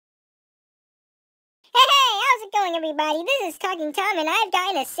going, everybody? This is Talking Tom, and I've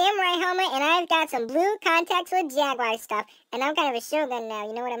gotten a samurai helmet, and I've got some blue contacts with Jaguar stuff. And I'm kind of a shogun now,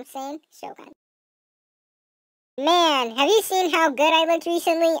 you know what I'm saying? Shogun. Man, have you seen how good I looked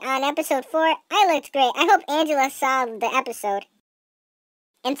recently on episode 4? I looked great. I hope Angela saw the episode.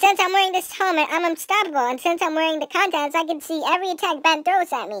 And since I'm wearing this helmet, I'm unstoppable. And since I'm wearing the contacts, I can see every attack Ben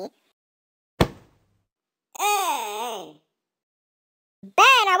throws at me. Ben,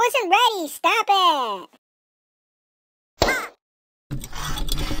 I wasn't ready. Stop it.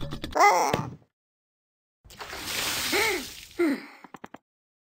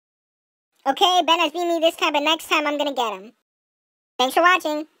 Okay, Ben has beat me this time, but next time I'm gonna get him. Thanks for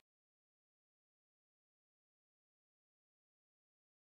watching.